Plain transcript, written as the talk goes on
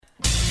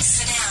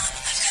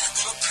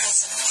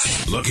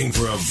Looking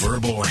for a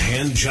verbal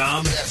hand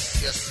job?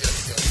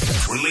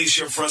 Yes. Release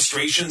your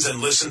frustrations and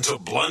listen to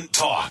Blunt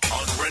Talk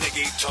on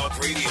Renegade Talk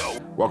Radio.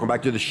 Welcome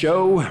back to the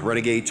show,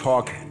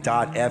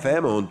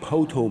 RenegadeTalk.fm on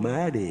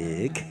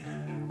Potomatic.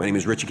 My name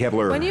is Richie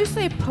Kevler. When you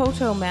say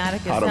Potomatic,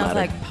 it sounds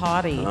like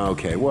potty.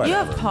 Okay, whatever. You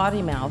have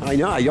potty mouth. I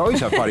know, I always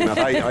have potty mouth.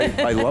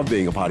 I love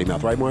being a potty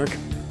mouth, right, Mark?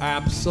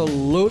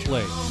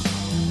 Absolutely.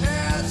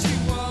 As you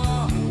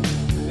are,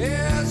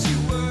 as you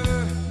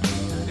were,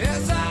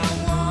 as I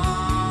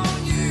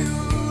want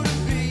you to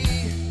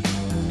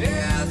be,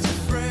 as a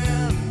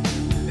friend,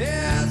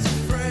 as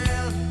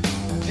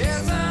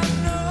I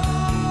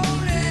know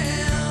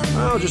and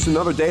Well, just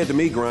another day at the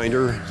meat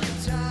grinder.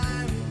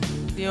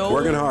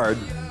 Working hard.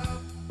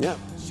 Yeah.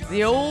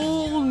 The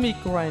old meat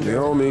grinder. The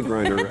old meat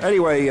grinder.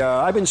 Anyway,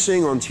 I've been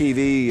seeing on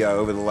TV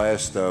over the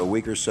last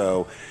week or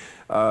so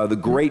the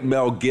great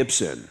Mel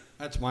Gibson.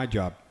 That's my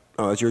job.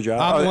 Oh, that's your job?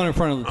 I'm the one in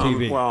front of the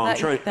TV. Well, I'm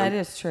trying. That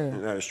is true.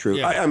 That is true.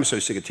 Yeah. I'm so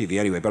sick of TV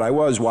anyway, but I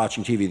was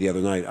watching TV the other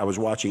night. I was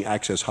watching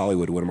Access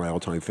Hollywood, one of my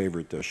all-time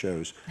favorite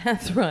shows.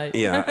 That's right.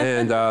 Yeah,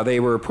 and they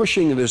were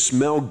pushing this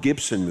Mel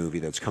Gibson movie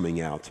that's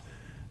coming out,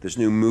 this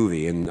new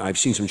movie, and I've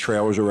seen some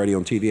trailers already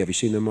on TV. Have you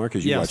seen them, Mark?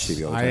 Because you watch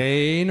TV all the time.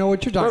 I know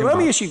what you're talking Let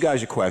about. me ask you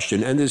guys a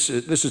question, and this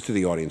is to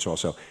the audience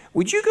also.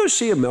 Would you go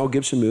see a Mel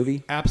Gibson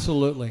movie?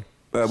 Absolutely.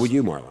 Would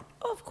you, Marlon?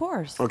 Oh, of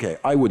course. Okay,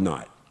 I would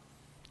not.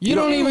 You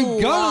don't even go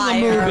to the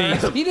liar.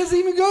 movies. He doesn't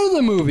even go to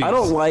the movies. I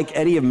don't like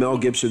any of Mel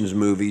Gibson's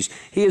movies.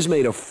 He has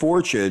made a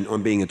fortune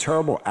on being a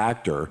terrible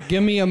actor.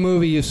 Give me a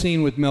movie you've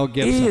seen with Mel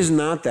Gibson. He is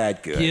not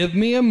that good. Give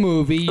me a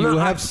movie you No,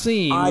 have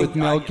seen with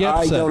Mel Gibson.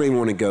 I don't even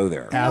want to go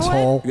there.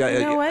 Asshole. Yeah, You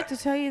know what? To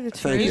tell you the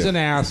truth, Thank He's you. an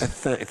ass.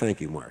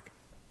 Thank you, Mark.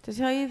 To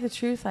tell you the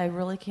truth, I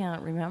really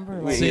can't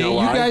remember. Like, See, You know you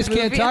why? guys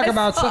can't talk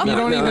about something you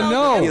don't No, even no,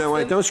 know. You know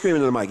what? Don't scream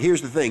into the mic.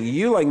 Here's the thing: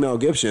 you like Mel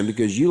Gibson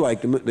because you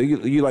like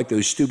you like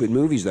those stupid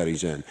movies that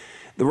he's in.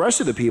 The rest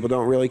of the people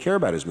don't really care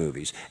about his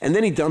movies. And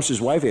then he dumps his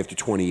wife after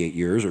 28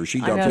 years, or she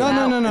dumps him. No.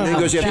 And then he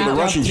goes after the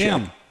She Russian dumped chick.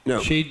 him. No,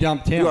 She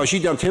dumped him. Well, she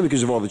dumped him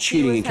because of all the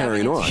cheating was and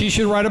carrying having a on. She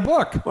should write a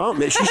book. Well,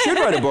 she should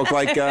write a book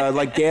like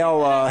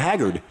Gail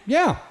Haggard.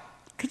 Yeah.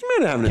 Could you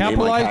imagine having a name like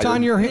Capitalize Haggard?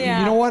 on your... yeah.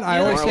 You know what? I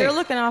always You're say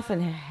looking off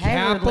and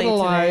haggardly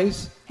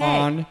capitalize today. Hey.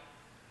 on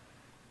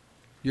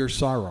your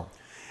sorrow.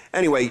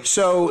 Anyway,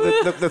 so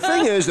the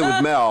thing is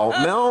that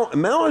with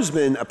Mel has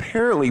been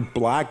apparently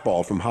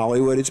blackballed from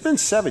Hollywood. It's been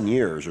 7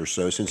 years or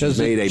so since he's Because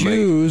made the a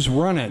Jews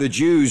run it. The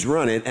Jews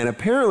run it, and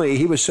apparently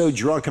he was so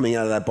drunk coming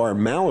out of that bar in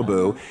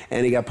Malibu,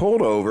 and he got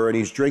pulled over, and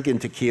he's drinking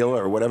tequila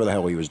or whatever the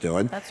hell he was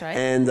doing. That's right.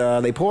 And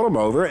they pulled him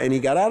over, and he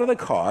got out of the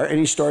car, and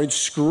he started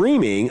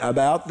screaming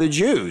about the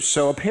Jews.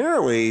 So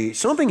apparently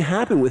something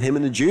happened with him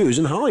and the Jews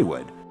in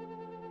Hollywood.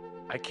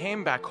 I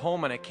came back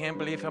home and I can't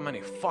believe how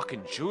many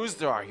fucking Jews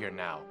there are here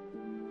now.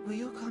 Will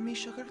you call me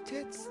Sugar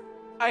Tits?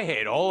 I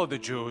hate all of the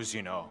Jews,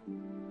 you know.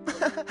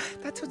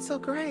 That's what's so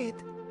great.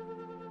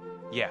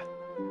 Yeah,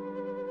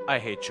 I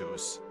hate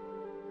Jews.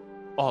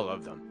 All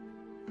of them.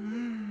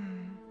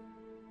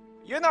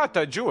 You're not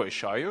that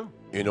Jewish, are you?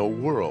 In a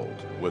world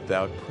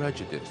without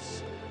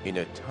prejudice, in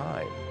a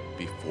time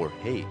before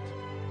hate,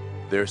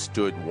 there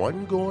stood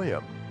one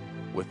Goyim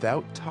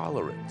without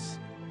tolerance,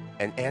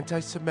 an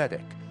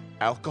anti-Semitic,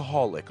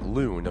 alcoholic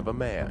loon of a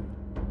man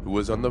who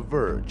was on the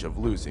verge of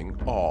losing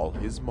all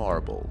his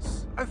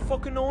marbles. I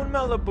fucking own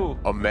Malibu.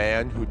 A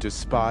man who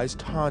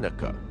despised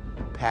Hanukkah,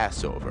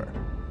 Passover,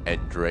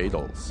 and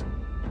dreidels.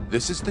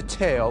 This is the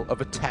tale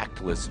of a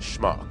tactless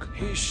schmuck.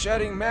 He's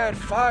shedding mad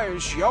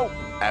fires, yo.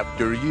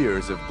 After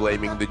years of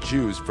blaming the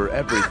Jews for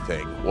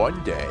everything,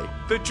 one day,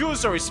 The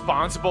Jews are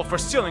responsible for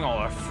stealing all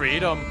our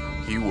freedom.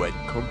 he went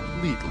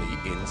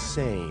completely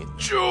insane.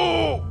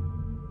 Jew!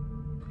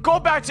 Go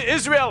back to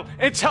Israel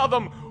and tell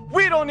them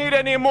we don't need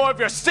any more of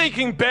your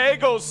stinking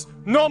bagels.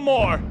 No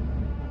more.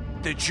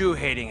 The Jew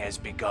hating has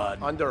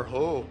begun. Under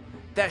who?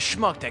 That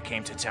schmuck that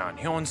came to town,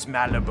 he owns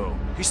Malibu.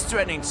 He's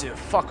threatening to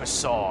fuck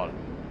us all.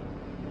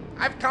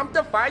 I've come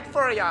to fight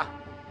for ya.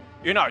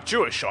 You're not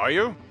Jewish, are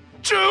you?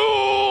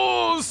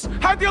 Jews!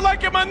 How do you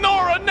like your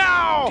menorah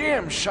now?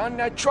 Damn, son,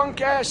 that drunk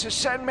ass is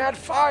setting mad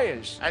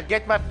fires. I'll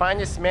get my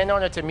finest men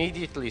on it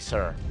immediately,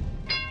 sir.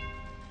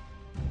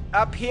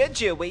 Up here,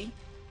 Jewy.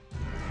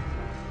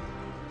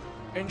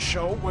 And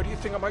so, what do you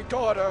think of my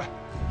daughter?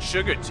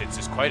 Sugar Tits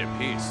is quite a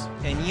piece.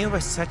 And you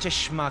were such a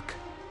schmuck.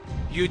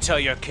 You tell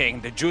your king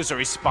the Jews are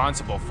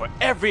responsible for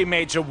every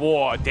major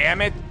war,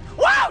 damn it.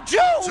 Wow,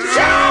 Jews!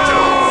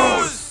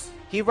 Jews!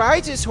 He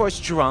rides his horse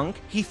drunk.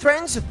 He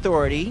threatens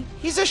authority.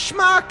 He's a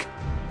schmuck.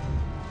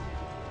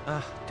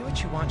 Do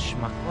what you want,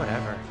 schmuck.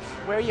 Whatever.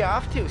 Where you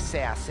off to,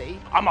 sassy?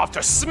 I'm off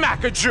to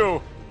smack a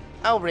Jew.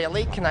 Oh,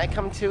 really? Can I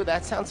come too?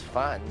 That sounds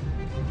fun.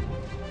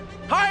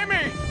 Hire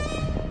me!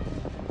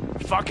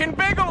 Fucking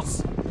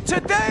bagels!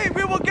 Today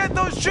we will get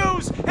those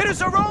Jews! It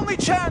is our only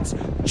chance,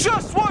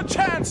 just one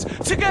chance,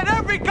 to get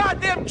every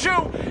goddamn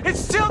Jew and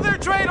steal their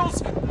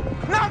dreidels,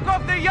 knock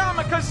off their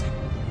yarmulkes,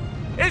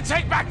 and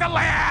take back the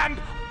land!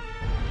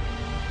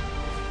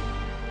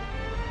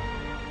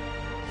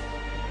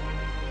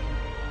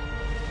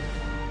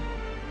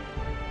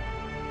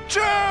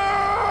 Jews!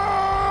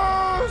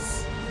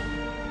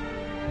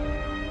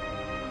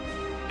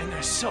 And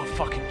they're so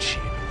fucking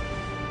cheap.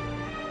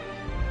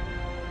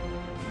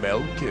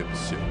 Mel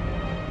Gibson,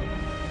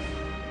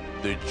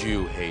 the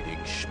Jew-hating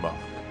schmuck.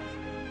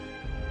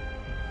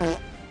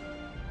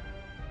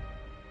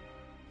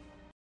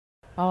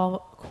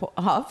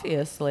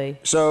 Obviously.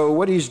 So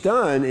what he's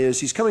done is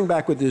he's coming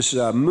back with this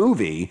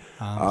movie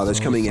that's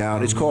coming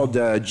out. It's called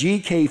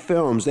GK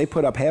Films. They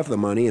put up half of the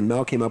money, and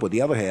Mel came up with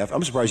the other half.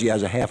 I'm surprised he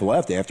has a half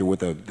left after what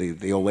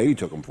the old lady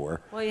took him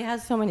for. Well, he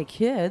has so many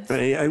kids.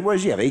 What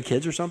does he have? 8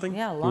 kids or something?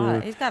 Yeah, a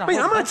lot. He's got a I mean,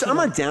 whole I'm bunch not. I'm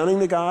not downing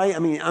the guy. I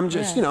mean, I'm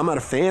just. I'm not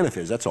a fan of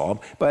his. That's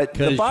all. But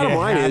the bottom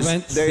line is,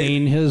 haven't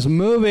seen his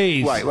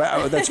movies. Right,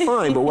 well, that's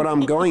fine. But what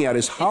I'm going at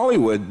is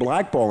Hollywood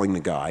blackballing the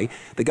guy.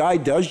 The guy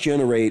does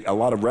generate a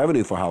lot of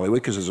revenue for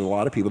Hollywood because there's a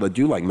lot of people that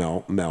do like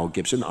Mel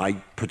Gibson. I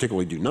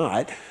particularly do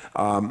not.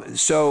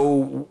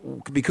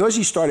 So because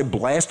he started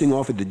blasting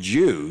off at the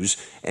Jews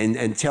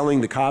and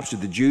telling the cops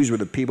that the Jews were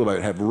the people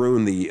that have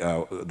ruined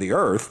the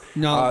earth.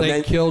 No,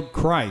 they killed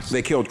Christ.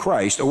 They killed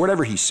Christ, or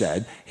whatever he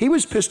said. He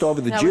was pissed off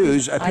at the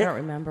Jews. I don't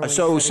remember.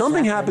 So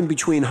something happened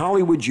between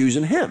Hollywood Jews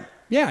and him.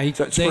 Yeah, he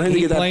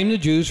blamed the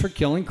Jews for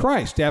killing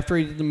Christ after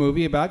he did the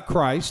movie about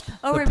Christ,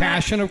 The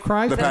Passion of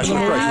Christ. The Passion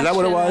of Christ. Is that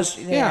what it was?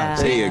 Yeah.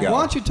 There you go.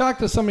 Why don't you talk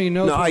to somebody who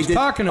knows what he's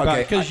talking about?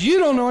 Because you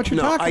don't know what you're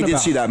talking about. I did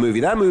see that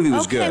movie. That movie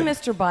was good. Okay,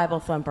 Mr. Bible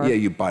Thumper. Yeah,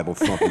 you Bible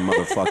thumping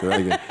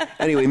motherfucker.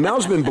 Anyway,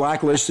 Mel's been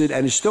blacklisted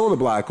and is still on the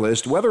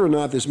blacklist. Whether or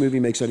not this movie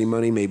makes any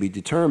money may be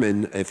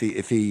determined if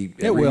he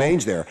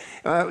remains there.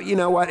 You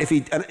know what? If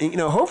he,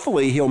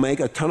 hopefully he'll make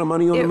a ton of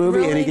money on the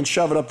movie and he can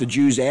shove it up the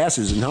Jews'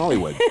 asses in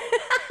Hollywood.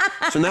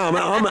 So now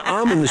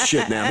I'm in the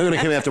shit now. They're going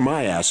to come after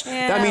my ass.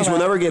 Yeah, that means we'll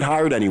never get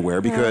hired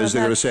anywhere because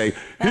they're going to say,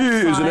 he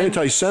is an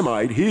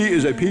anti-Semite. He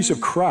is a piece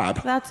of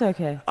crap. That's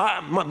okay.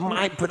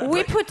 But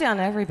we put down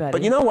everybody.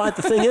 But you know what?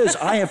 The thing is,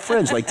 I have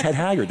friends like Ted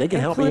Haggard. They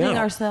can help me out. Including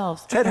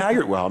ourselves. Ted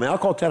Haggard, well, I mean, I'll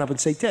call Ted up and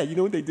say, Ted, you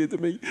know what they did to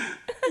me?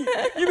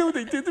 You know what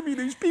they did to me,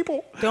 these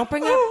people? Don't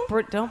bring up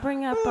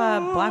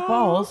black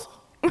walls.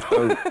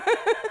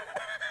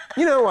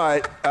 You know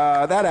what?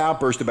 That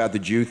outburst about the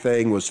Jew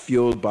thing was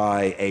fueled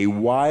by a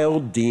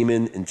wild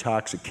demon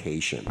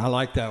intoxication. I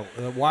like that.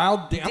 I'm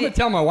going to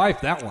tell my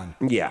wife that one.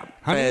 Yeah.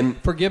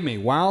 Forgive me.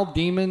 Wild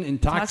demon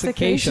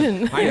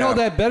intoxication. I know Yeah.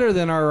 that better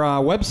than our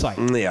website.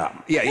 Yeah,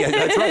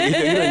 that's right.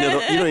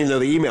 You don't even know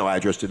the email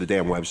address to the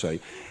damn website.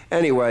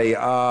 Anyway,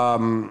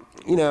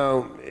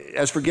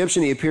 as for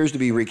Gibson, he appears to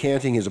be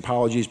recanting his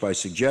apologies by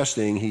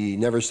suggesting he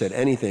never said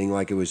anything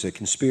like it was a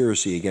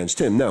conspiracy against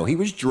him. No, he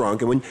was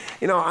drunk. And when,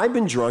 I've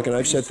been drunk and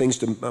I've said things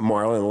to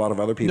Marla and a lot of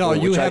other people. No,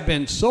 you have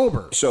been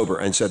sober. Sober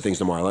and said things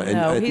to Marla.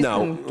 And, he's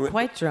been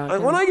quite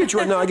drunk. When I get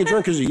drunk, I get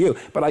drunk because of you.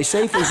 But I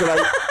say things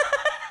that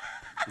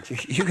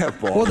You have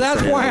balls. Well,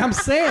 that's why I'm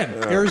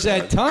saying there's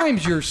at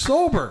times you're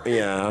sober.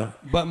 Yeah.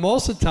 But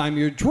most of the time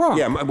you're drunk.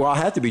 Yeah, well, I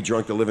have to be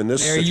drunk to live in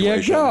this situation. There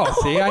you go.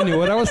 See, I knew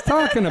what I was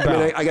talking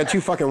about. I got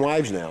 2 fucking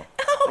wives now.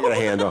 I got a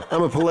handle.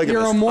 I'm a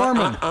polygamist. You're a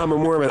Mormon. I'm a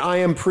Mormon. I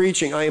am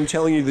preaching. I am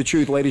telling you the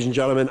truth, ladies and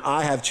gentlemen.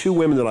 I have 2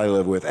 women that I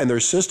live with, and their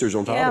sisters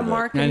on top of it.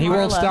 Mark and he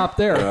won't stop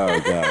there. Oh,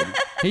 God.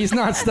 He's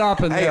not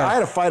stopping there. Hey, I had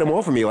to fight him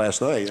off of me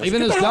last night.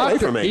 Even his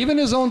doctor, even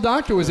his own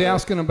doctor was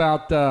asking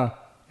about,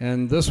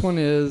 and this one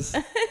is,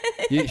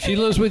 she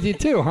lives with you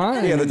too,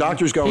 huh? Yeah, the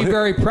doctor's going. He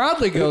very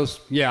proudly goes,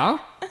 yeah.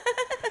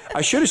 I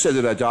should have said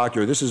to that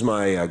doctor, this is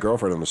my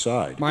girlfriend on the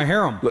side. My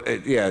harem.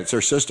 Yeah, it's her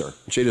sister.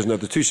 She doesn't know.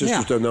 The 2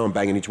 sisters don't know I'm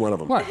banging each one of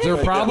them. What? Is there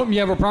a problem? You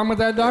have a problem with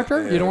that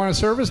doctor? You don't want to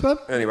service them?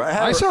 Anyway,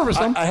 I service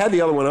them. I had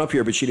the other one up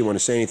here, but she didn't want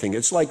to say anything.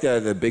 It's like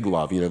the Big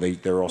Love.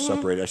 They're all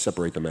separated. I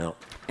separate them out.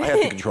 I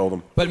have to control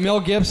them. But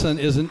Mel Gibson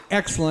is an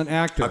excellent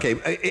actor.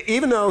 Okay,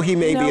 even though he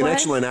may be an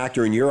excellent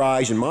actor in your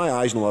eyes, in my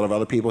eyes, and a lot of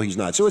other people, he's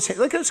not. So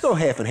let's go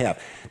half and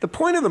half. The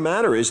point of the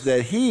matter is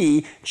that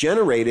he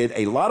generated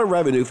a lot of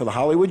revenue for the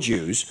Hollywood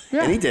Jews,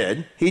 and he did.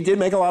 He did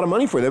make a lot of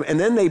money for them, and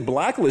then they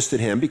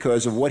blacklisted him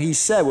because of what he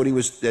said, when he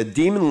was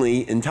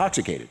demonly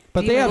intoxicated.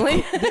 But they have,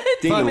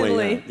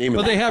 demonly.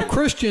 But they have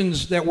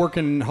Christians that work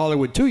in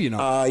Hollywood too,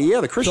 Yeah,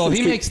 the Christians. So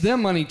he makes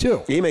them money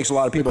too. He makes a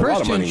lot of people a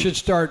lot of money. Christians should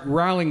start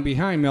rallying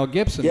behind Mel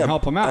Gibson and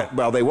help him out.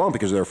 Well, they won't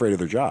because they're afraid of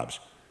their jobs.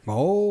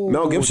 Oh,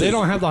 Mel Gibson. They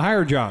don't have the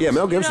higher jobs. Yeah,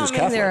 Mel Gibson's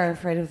Catholic. They're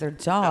afraid of their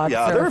jobs.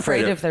 Yeah, they're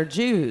afraid of their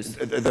Jews.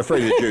 They're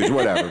afraid of the Jews,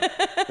 whatever.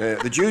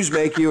 The Jews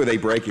make you or they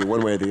break you,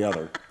 one way or the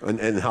other.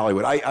 In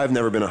Hollywood, I've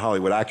never been a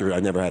Hollywood actor. I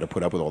never had to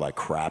put up with all that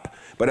crap.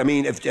 But I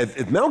mean,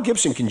 if Mel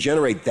Gibson can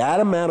generate that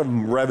amount of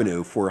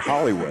revenue for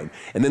Hollywood,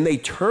 and then they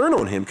turn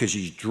on him because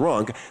he's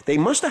drunk, they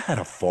must have had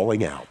a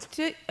falling out.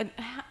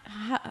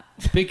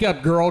 Speak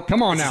up, girl.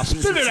 Come on now.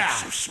 Spit it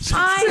out.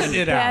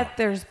 I bet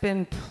there's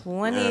been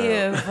plenty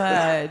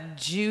of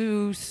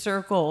Jew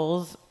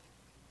circles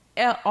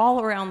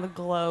all around the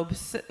globe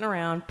sitting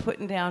around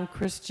putting down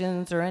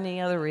Christians or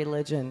any other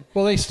religion.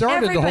 Well, they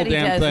started the whole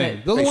damn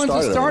thing. They're the ones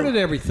that started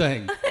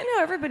everything. I know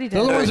everybody They're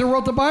does. the ones that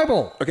wrote the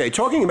Bible. Okay,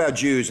 talking about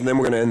Jews, and then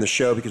we're going to end the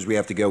show because we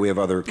have to go. We have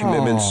other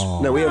commitments.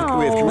 Oh. No, we have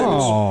commitments.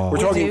 Oh.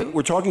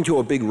 We're talking to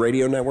a big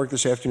radio network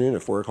this afternoon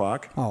at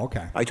 4:00. Oh,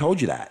 okay. I told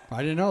you that.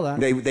 I didn't know that.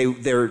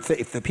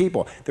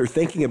 They're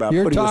thinking about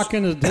You're putting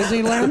talking to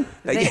Disneyland?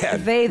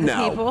 They the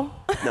no, people.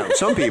 No,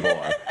 some people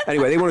are.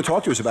 Anyway, they want to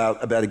talk to us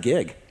about a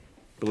gig.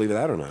 Believe it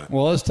or not.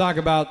 Well, let's talk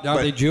about, are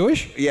they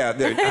Jewish? Yeah,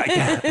 You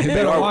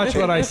better watch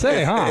what I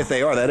say, huh? If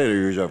they are, that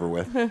interview's over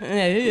with.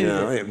 You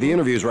know, the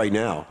interview's right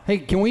now. Hey,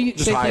 can we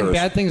Just say hire us.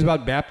 bad things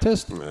about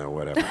Baptists?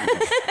 Whatever.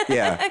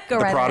 Yeah, Go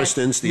the right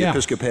Protestants, the Yeah.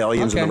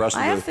 Episcopalians, and Okay. the rest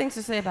I of have the. things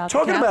to say about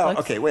Talking the about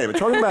Catholics. wait a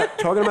minute.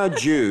 Talking about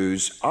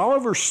Jews.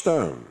 Oliver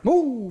Stone.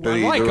 Ooh, I the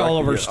like director-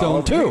 Oliver yeah,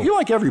 Stone, too. You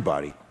like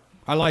everybody.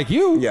 I like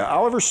you. Yeah,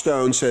 Oliver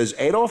Stone says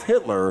Adolf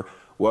Hitler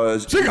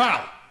was. Sieg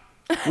Heil!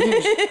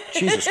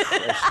 Jesus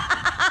Christ.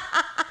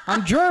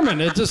 I'm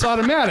German. It's just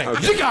automatic.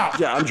 Okay. Sieg Heil!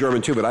 Yeah, I'm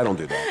German too, but I don't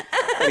do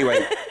that.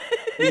 Anyway,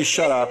 you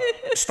shut up.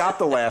 Stop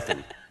the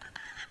laughing.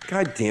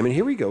 God damn it!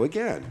 Here we go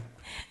again.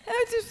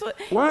 I just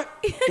What?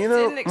 I You know,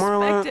 didn't expect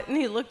Marla- it, and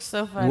he looked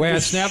so funny.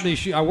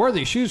 Wait, I wore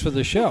these shoes for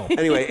the show.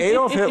 Anyway,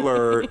 Adolf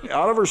Hitler,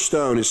 Oliver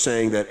Stone is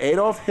saying that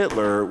Adolf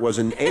Hitler was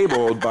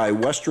enabled by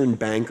Western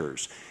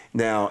bankers.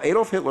 Now,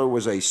 Adolf Hitler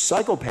was a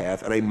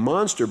psychopath and a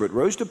monster, but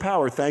rose to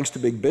power thanks to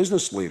big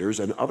business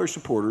leaders and other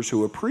supporters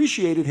who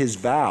appreciated his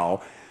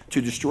vow to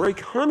destroy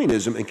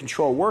communism and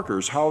control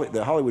workers,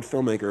 the Hollywood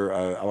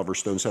filmmaker Oliver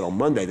Stone said on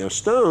Monday. Now,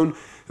 Stone,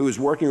 who is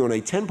working on a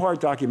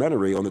 10-part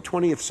documentary on the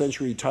 20th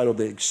century titled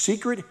The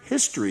Secret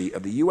History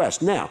of the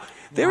U.S. Now,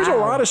 there's a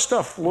lot of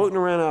stuff floating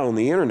around out on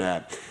the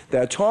internet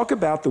that talk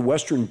about the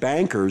Western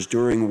bankers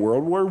during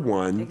World War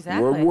I,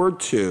 Exactly. World War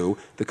II,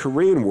 the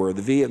Korean War,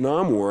 the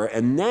Vietnam War,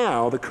 and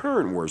now the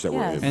current wars that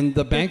we're Yes. in And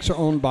the banks are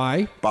owned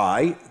by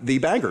by the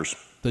bankers.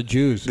 the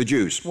Jews. The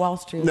Jews. Wall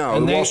Street. No,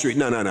 And Wall they- Street.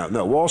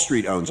 No. Wall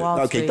Street owns it. Wall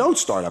Okay, Street. don't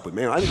start up with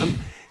me.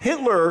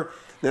 Hitler.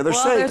 Now they're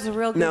Well, saying. there's a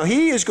real good- Now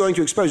he is going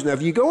to expose. Now,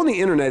 if you go on the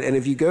internet and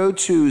if you go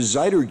to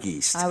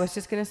Zeitgeist. I was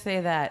just going to say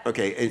that.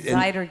 Okay,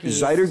 Zeitgeist.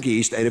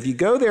 Zeitgeist, and if you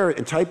go there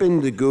and type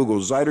into Google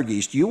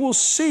Zeitgeist, you will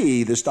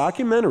see this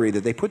documentary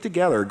that they put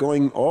together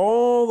going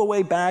all the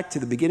way back to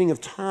the beginning of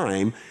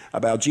time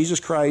about Jesus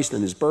Christ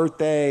and his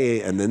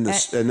birthday, and then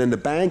the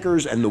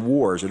bankers and the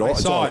wars. I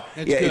saw it.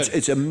 It's good. It's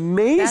That's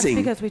amazing.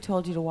 because we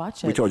told you to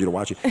watch it. We told you to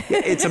watch it.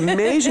 Yeah, it's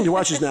amazing to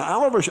watch this now.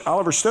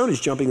 Oliver Stone is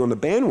jumping on the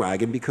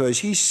bandwagon because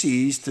he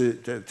sees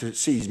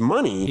sees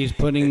money. He's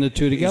putting the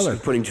two together.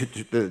 He's putting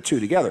the two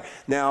together.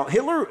 Now,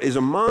 Hitler is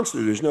a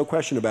monster. There's no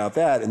question about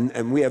that,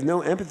 and we have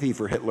no empathy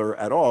for Hitler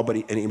at all. But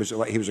he was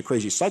a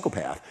crazy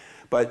psychopath.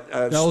 But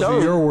Those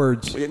are your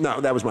words. No,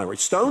 that was my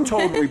words. Stone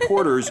told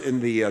reporters in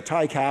the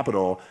Thai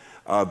capital.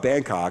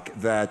 Bangkok,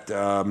 that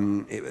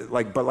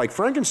like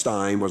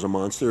Frankenstein was a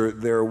monster.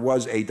 There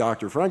was a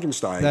Dr.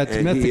 Frankenstein. That's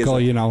and mythical,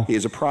 he He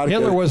is a product.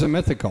 Hitler of, wasn't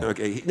mythical.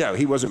 Okay, no,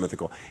 he wasn't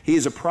mythical. He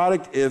is a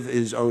product of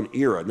his own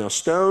era. Now,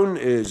 Stone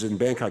is in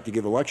Bangkok to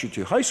give a lecture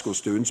to high school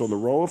students on the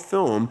role of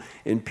film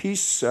in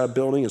peace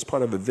building as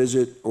part of a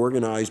visit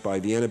organized by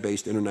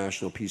Vienna-based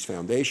International Peace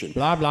Foundation.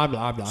 Blah, blah,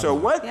 blah, blah. So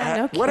blah. what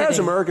has kidding.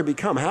 America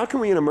become? How can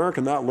we in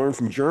America not learn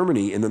from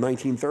Germany in the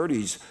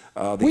 1930s?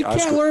 We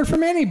can't learn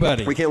from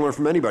anybody. We can't learn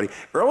from anybody.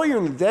 Earlier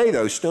in the day,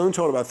 though, Stone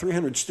told about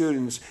 300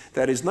 students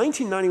that his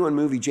 1991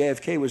 movie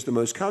JFK was the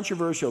most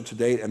controversial to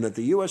date, and that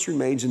the U.S.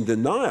 remains in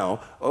denial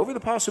over the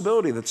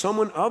possibility that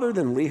someone other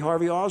than Lee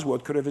Harvey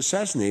Oswald could have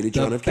assassinated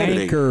John F. Kennedy.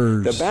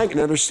 bankers.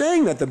 Now they're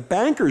saying that the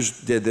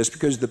bankers did this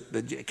because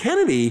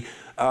Kennedy,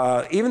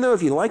 even though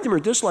if you liked him or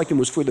disliked him,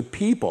 was for the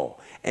people.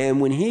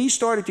 And when he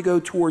started to go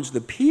towards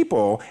the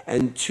people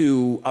and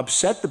to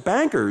upset the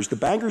bankers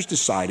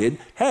decided,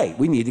 hey,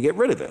 we need to get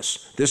rid of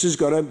this. This is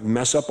going to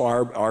mess up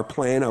our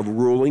plan of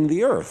ruling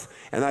the earth.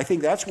 And I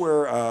think that's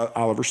where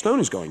Oliver Stone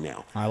is going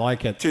now. I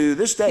like it. To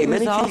this day, He was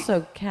many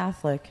also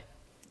Catholic.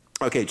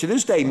 Okay, to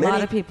this day, A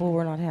lot of people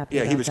were not happy.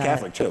 Yeah, he about was that.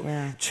 Catholic too.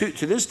 Yeah.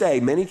 To this day,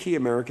 many key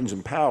Americans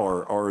in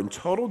power are in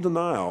total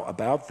denial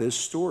about this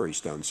story,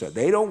 Stone said.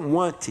 They don't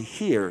want to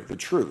hear the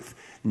truth.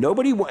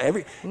 Nobody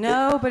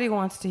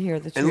wants to hear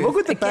the truth. And look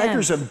what the Again,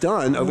 bankers have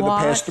done over the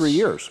past 3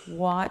 years.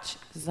 Watch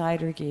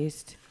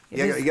Zeitgeist. It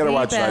Yeah, is you gotta the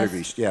watch best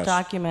Zeitgeist, yes.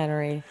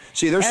 documentary.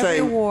 See, they're Every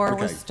saying- war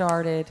okay. was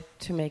started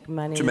to make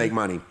money. To make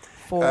money.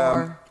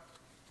 For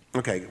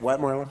Okay, what,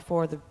 Marla?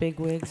 for the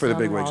bigwigs. For the on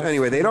bigwigs. Wall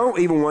Anyway, they Street. don't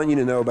even want you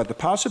to know about the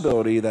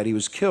possibility that he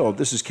was killed.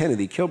 This is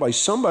Kennedy, killed by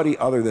somebody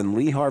other than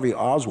Lee Harvey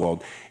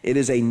Oswald. It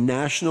is a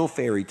national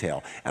fairy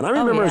tale. And I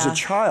remember as a yeah.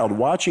 child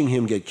watching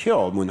him get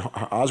killed. When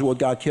Oswald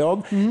got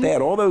killed, they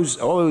had all those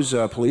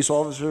police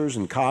officers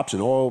and cops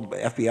and all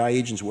FBI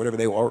agents, whatever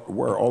they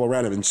were, all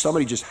around him. And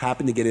somebody just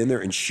happened to get in there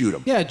and shoot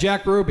him. Yeah,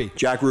 Jack Ruby.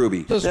 Jack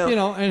Ruby. Just,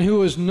 Now- and who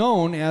was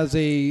known as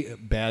a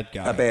bad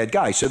guy. a bad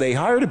guy. So they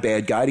hired a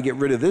bad guy to get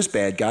rid of this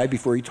bad guy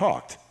before he talked.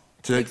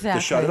 To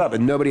shut it up,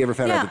 and nobody ever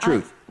found out the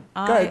truth.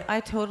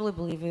 I totally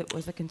believe it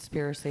was a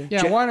conspiracy.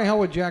 Yeah, why the hell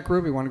would Jack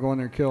Ruby want to go in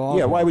there and kill all?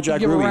 Yeah, why would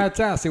Jack Ruby? Ruby- Give a rat's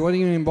ass. He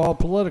wasn't even involved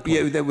politically.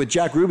 Yeah, that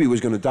Jack Ruby was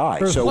going to die.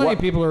 There's so plenty what?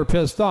 of people who are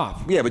pissed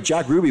off. Yeah, but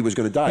Jack Ruby was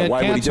going to die. He had Why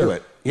would he do cancer.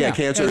 it? He had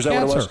cancer. He Is had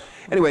that what it was? cancer.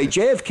 Anyway,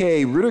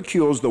 JFK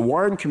ridicules the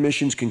Warren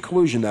Commission's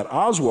conclusion that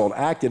Oswald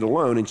acted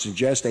alone and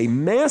suggests a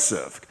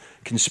massive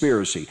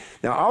conspiracy.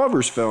 Now,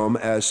 Oliver's film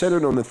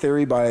centered on the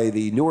theory by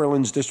the New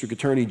Orleans District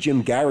Attorney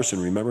Jim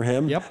Garrison. Remember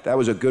him? Yep. That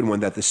was a good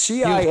one. That the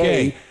CIA,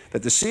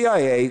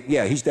 gay.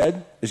 yeah, he's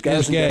dead. Is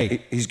Garrison gay.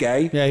 dead? He's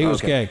gay. Yeah, he was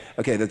Okay. gay.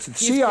 Okay, that's the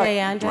He's CIA. gay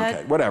and dead?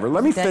 Okay, whatever.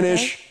 Let me Dead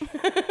finish.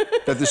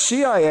 That the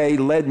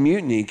CIA-led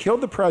mutiny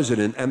killed the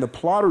president and the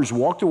plotters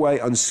walked away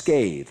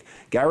unscathed.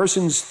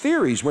 Garrison's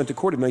theories went to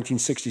court in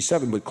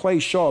 1967, but Clay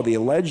Shaw, the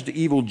alleged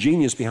evil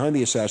genius behind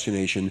the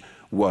assassination,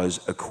 was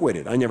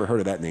acquitted. I never heard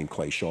of that name,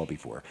 Clay Shaw,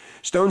 before.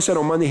 Stone said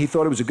on Monday he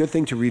thought it was a good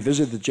thing to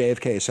revisit the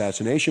JFK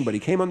assassination, but he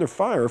came under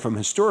fire from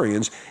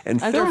historians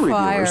and Under film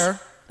fire. reviewers.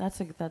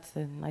 That's a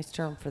nice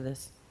term for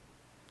this.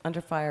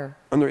 Under fire.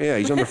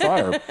 He's under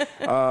fire.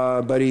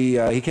 But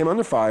he came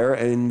under fire,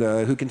 and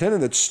who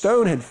contended that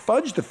Stone had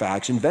fudged the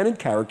facts, invented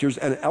characters,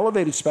 and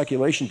elevated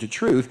speculation to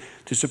truth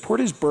to support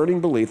his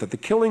burning belief that the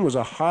killing was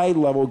a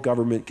high-level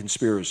government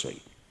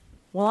conspiracy.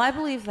 Well, I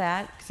believe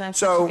that because I'm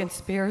such So a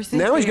conspiracy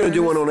now he's going to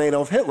do theorist. one on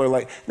Adolf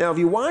Hitler. Now, if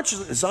you watch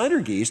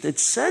Zeitargeist, it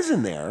says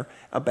in there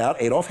about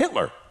Adolf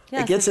Hitler.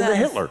 Yes, it gets it into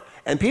does. Hitler,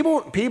 and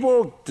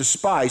people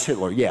despise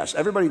Hitler. Yes,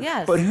 everybody.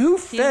 Yes. But who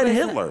He fed was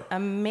Hitler? A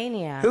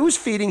maniac. Who's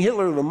feeding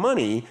Hitler the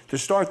money to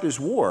start this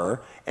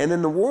war? And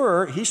then the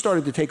war, he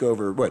started to take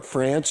over what?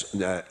 France,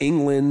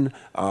 England,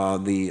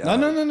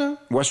 No.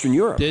 Western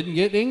Europe. Didn't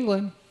get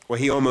England. Well,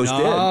 he almost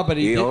did. No, but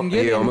he didn't get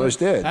He England. almost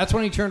did. That's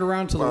when he turned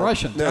around to the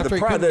Russians. Now, after the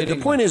he couldn't get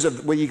England. point is,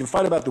 well, you can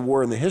fight about the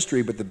war and the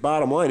history, but the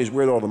bottom line is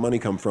where did all the money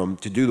come from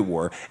to do the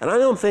war? And I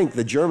don't think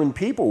the German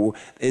people,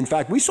 in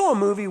fact, we saw a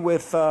movie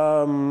with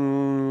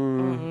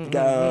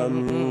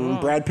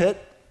Brad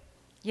Pitt.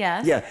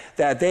 Yes. Yeah,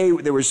 that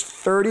there was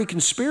 30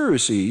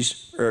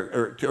 conspiracies,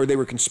 or they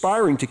were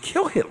conspiring to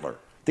kill Hitler,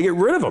 to get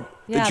rid of him.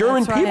 Yeah, the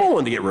German that's right. people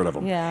wanted to get rid of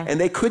him, Yeah. and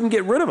they couldn't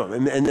get rid of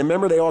him. And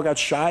remember, they all got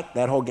shot.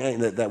 That whole gang,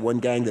 that one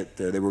gang that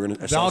they were going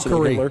to assassinate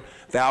Valkyrie. Hitler.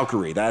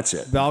 Valkyrie, that's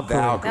it. Valkyrie.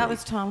 That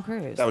was Tom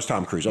Cruise. That was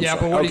Tom Cruise. I'm Yeah,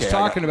 sorry. but what Okay, he's I got-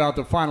 talking about,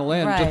 the final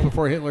end, Right. just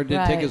before Hitler did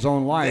take Right. his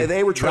own life.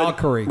 They were trying,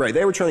 Valkyrie. right?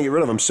 They were trying to get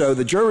rid of him. So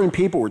the German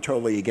people were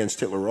totally against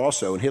Hitler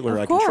also, and Hitler Of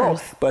had control.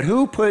 course. But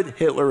who put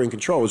Hitler in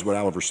control is what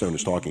Oliver Stone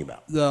is talking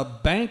about. The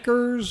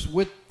bankers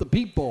with the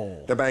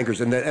people. The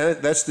bankers, and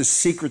that's the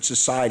secret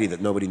society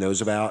that nobody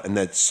knows about, and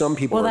that some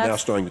people Well, are now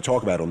that's- starting to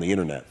talk about on the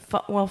internet.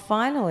 Well,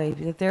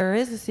 finally, there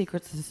is a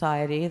secret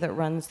society that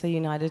runs the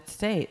United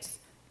States.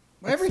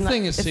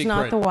 Everything is It's secret.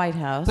 not the White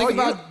House.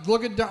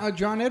 Look at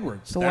John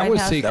Edwards. The that White was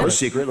House- secret. That was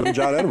secret. Look at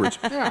John Edwards.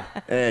 Yeah.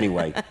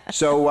 Anyway,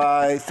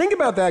 so think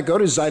about that. Go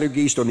to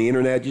Zeitargeist on the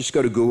internet. Just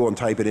go to Google and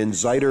type it in,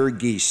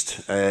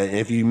 Zeitargeist.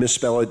 If you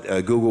misspell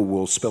it, Google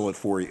will spell it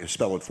for you.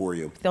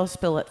 They'll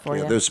spill it for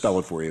Yeah, you. they'll spell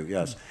it for you,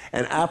 yes.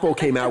 And Apple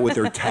came out with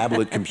their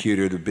tablet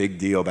computer, the big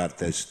deal about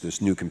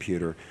this new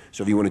computer.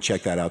 So if you want to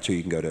check that out too,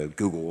 you can go to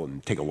Google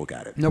and take a look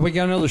at it. No, we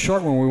got another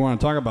short one we want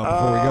to talk about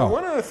before we go.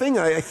 One other thing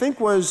I think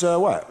was,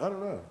 what? I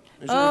don't know.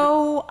 Is there-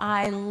 Oh,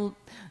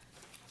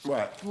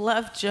 What?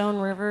 love Joan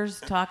Rivers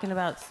talking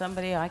about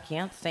somebody I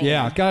can't stand.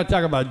 Yeah, got to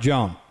talk about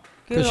Joan.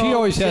 Because Good she old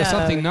always has Joan.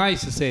 something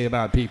nice to say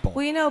about people.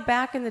 Well, you know,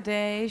 back in the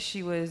day,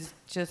 she was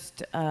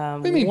just.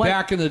 What do you mean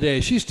back in the day?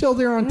 She's still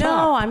there on No,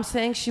 top. I'm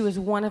saying she was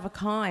one of a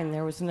kind.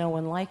 There was no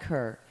one like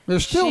her.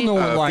 There's still no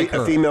one like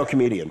her. A female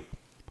comedian.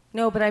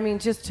 No, but I mean,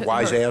 just to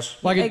Wise her- ass.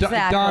 Like a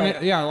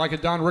exactly. like a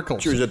Don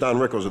Rickles. She was a Don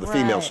Rickles of the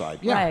female side.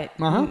 Yeah. Right.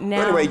 Uh-huh.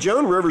 Now, Anyway,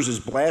 Joan Rivers is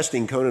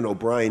blasting Conan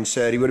O'Brien,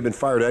 said he would have been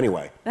fired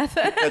anyway. That's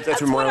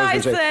what Marlon's I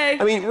been saying. say.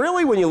 I mean,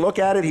 really, when you look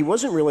at it, he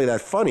wasn't really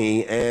that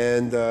funny,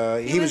 and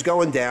he was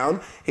going down.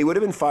 He would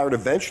have been fired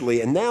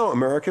eventually, and now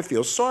America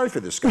feels sorry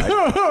for this guy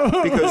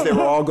because they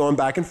were all going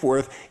back and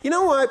forth. You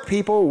know what?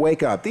 People,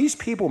 wake up. These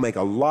people make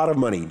a lot of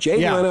money.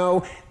 Jay Yeah.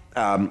 Leno,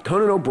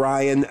 Conan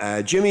O'Brien,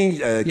 Jimmy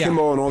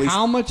Kimmel, and all these.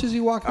 How much is he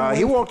walking away?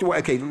 He walked away.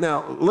 Okay,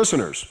 now,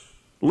 listeners,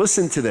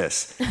 listen to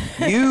this.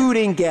 You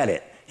didn't get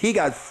it. He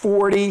got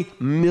 $40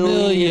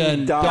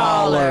 million.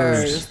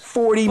 Dollars.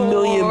 40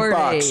 million 40.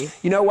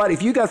 bucks. You know what?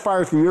 If you got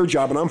fired from your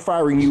job, and I'm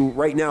firing you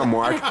right now,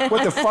 Mark,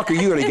 what the fuck are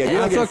you going to get? You're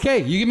That's gonna get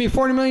okay. You give me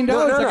 $40 million,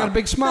 No, no, I no. got a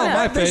big smile on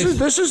my This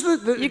face. is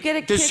the You get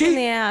a does kick he, in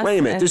the ass. Wait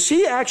a minute. Does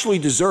he actually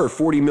deserve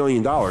 $40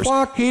 million?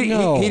 Fuck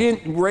no. He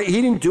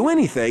didn't do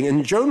anything,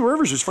 and Joan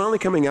Rivers is finally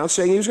coming out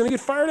saying he was going to get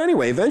fired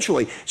anyway.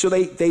 Eventually, so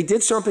they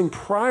did something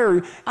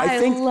prior. I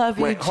think. love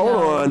you, Wait, hold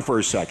Joan. on for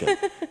a second.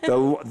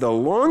 The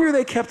longer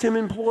they kept him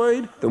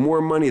employed, the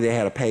more money they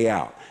had to pay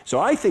out. So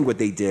I think what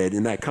they did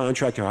in that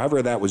contract,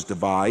 however that was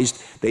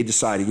devised, they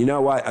decided, you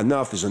know what,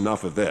 enough is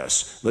enough of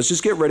this. Let's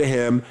just get rid of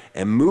him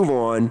and move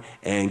on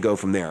and go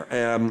from there.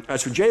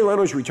 As for Jay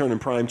Leno's return in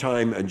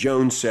primetime,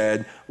 Jones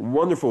said,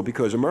 wonderful,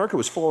 because America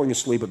was falling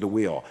asleep at the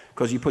wheel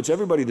because he puts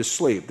everybody to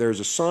sleep. There's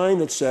a sign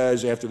that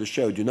says after the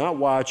show, do not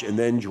watch and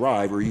then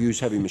drive or use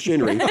heavy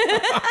machinery.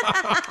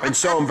 And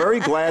so I'm very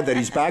glad that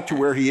he's back to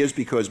where he is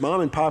because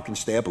Mom and Pop can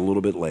stay up a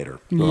little bit later.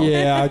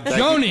 Yeah,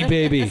 Joni,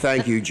 baby.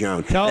 Thank you,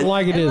 Joan. Tell it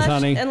like it is,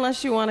 honey.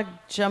 Unless you want to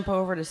jump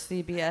over to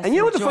CBS And you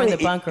know what the join funny- the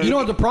bunker. You know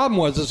what the problem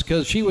was? Is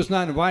because she was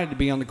not invited to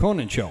be on the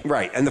Conan show.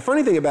 Right. And the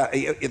funny thing about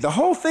the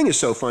whole thing is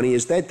so funny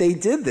is that they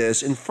did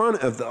this in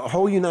front of the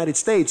whole United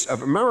States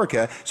of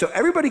America so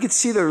everybody could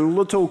see their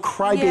little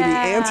crybaby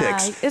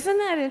antics. Isn't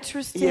that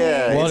interesting?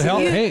 Yeah, Well, it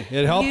helped. Hey,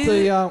 it helped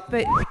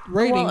the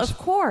ratings. Well, of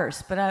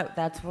course, but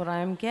that's what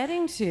I'm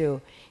getting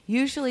to.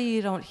 Usually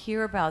you don't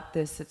hear about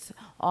this. It's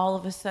all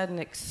of a sudden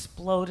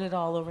exploded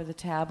all over the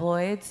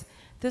tabloids.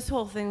 This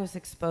whole thing was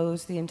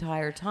exposed the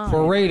entire time.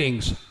 For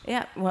ratings.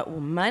 Yeah, well,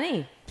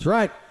 money. That's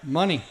right.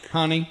 Money,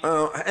 honey.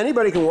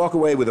 Anybody can walk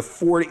away with a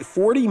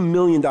 $40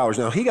 million.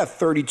 Now he got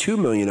 $32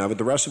 million of it.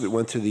 The rest of it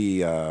went to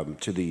his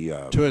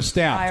staff. To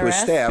his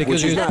staff, Because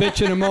which he is was not,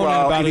 bitching and moaning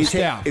well, about if his you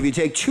take, staff. If you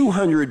take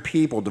 200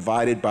 people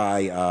divided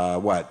by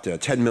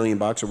 $10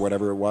 million or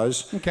whatever it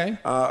was, Okay.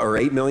 or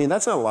 $8 million,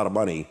 that's not a lot of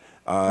money.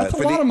 That's a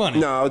lot of money.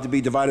 No, to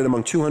be divided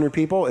among 200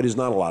 people, it is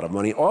not a lot of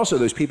money. Also,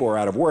 those people are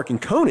out of work,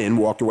 and Conan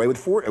walked away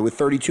with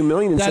 $32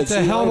 million. And That's said,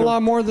 a "See you hell of a later."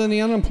 lot more than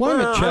the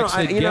unemployment Well, checks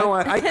I they don't- get. You know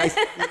what?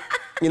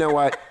 You know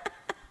what?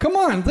 Come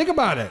on, think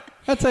about it.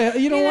 That's a.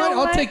 You know what?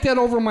 I'll take that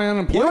over my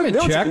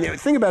unemployment check.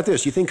 Think about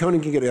this. You think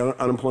Conan can get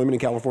unemployment in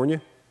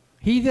California?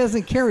 He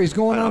doesn't care. He's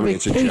going on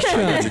It's a vacation.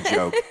 joke. It's a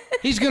joke.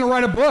 He's going to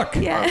write a book.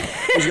 Yeah.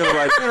 He's going to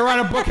write. He's going to write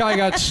a book how I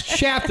got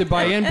shafted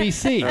by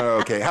NBC.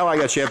 Okay, how I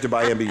got shafted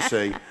by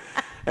NBC.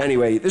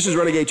 Anyway, this is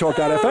Renegade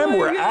Talk.fm.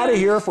 We're out of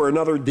here for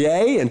another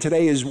day, and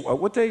today is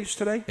what day is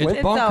today?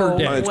 It's bunker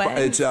day.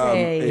 It's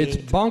It's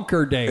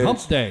bunker day,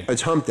 hump day.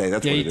 It's hump day.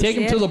 That's Yeah, what you it is. take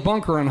him to the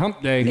bunker on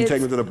hump day. You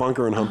take him to the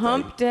bunker on hump day.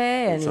 Hump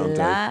day It's and hump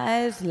day.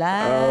 lies,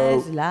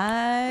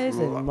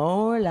 and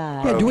more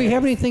lies. Yeah, do we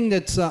have anything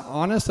that's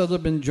honest other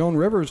than Joan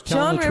Rivers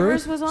telling the Joan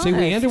Rivers truth? was See, we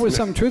honest. ended with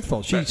something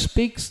truthful. She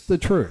speaks the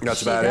truth. That's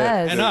She about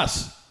does. it. And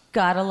us.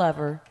 Gotta love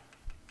her.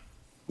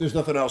 There's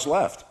nothing else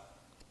left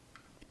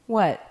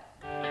What?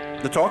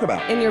 to talk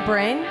about. In your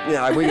brain?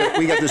 Yeah, we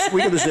got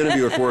this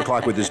interview at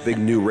 4:00 with this big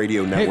new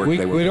radio Hey, network.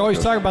 we'd always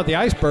talk about the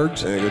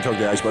icebergs. We'll talk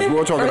the icebergs.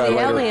 We'll talk Or about it the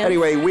later. aliens.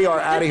 Anyway, we are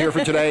out of here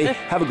for today.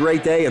 Have a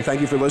great day, and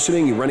thank you for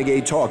listening.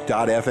 Renegade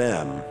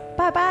Talk.fm.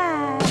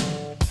 Bye-bye.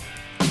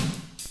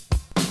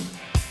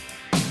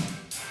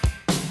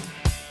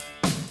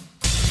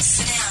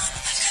 Sit down.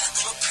 I've got a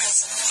little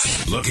present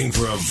for you. Looking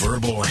for a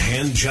verbal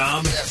hand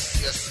job?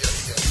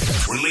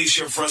 Yes. Release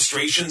your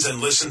frustrations and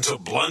listen to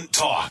Blunt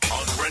Talk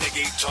on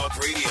Renegade Talk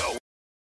Radio.